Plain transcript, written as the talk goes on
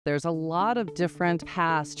There's a lot of different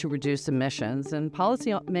paths to reduce emissions, and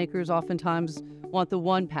policymakers oftentimes want the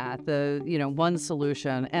one path, one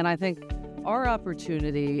solution. And I think our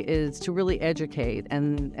opportunity is to really educate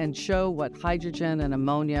and show what hydrogen and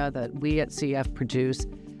ammonia that we at CF produce,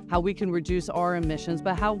 how we can reduce our emissions,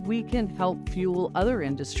 but how we can help fuel other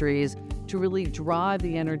industries to really drive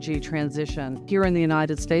the energy transition here in the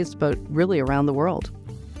United States, but really around the world.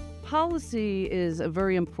 Policy is a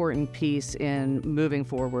very important piece in moving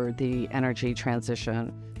forward the energy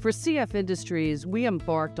transition. For CF Industries, we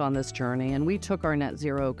embarked on this journey and we took our net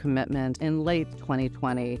zero commitment in late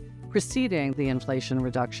 2020, preceding the Inflation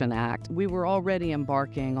Reduction Act. We were already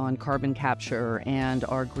embarking on carbon capture and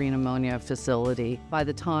our green ammonia facility by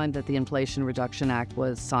the time that the Inflation Reduction Act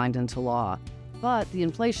was signed into law. But the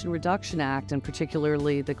Inflation Reduction Act, and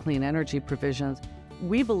particularly the clean energy provisions,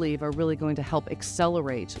 we believe are really going to help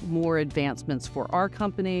accelerate more advancements for our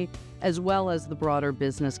company as well as the broader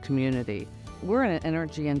business community. We're in an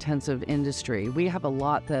energy-intensive industry. We have a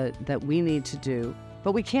lot that we need to do,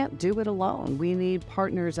 but we can't do it alone. We need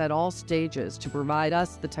partners at all stages to provide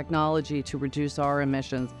us the technology to reduce our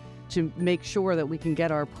emissions, to make sure that we can get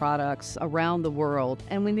our products around the world.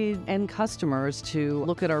 And we need end customers to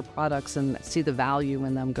look at our products and see the value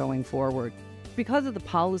in them going forward. Because of the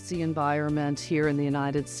policy environment here in the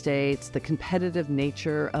United States, the competitive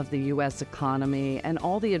nature of the U.S. economy, and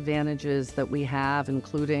all the advantages that we have,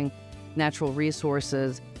 including natural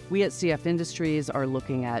resources, we at CF Industries are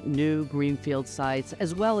looking at new greenfield sites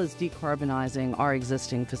as well as decarbonizing our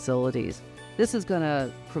existing facilities. This is going to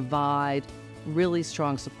provide really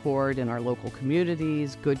strong support in our local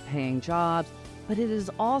communities, good paying jobs, but it is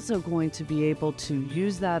also going to be able to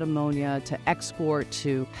use that ammonia to export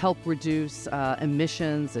to help reduce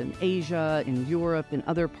emissions in Asia, in Europe, in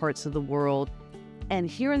other parts of the world. And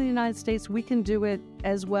here in the United States, we can do it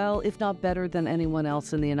as well, if not better than anyone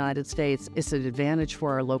else in the United States. It's an advantage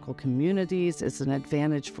for our local communities. It's an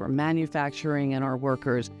advantage for manufacturing and our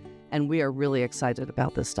workers. And we are really excited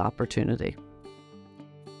about this opportunity.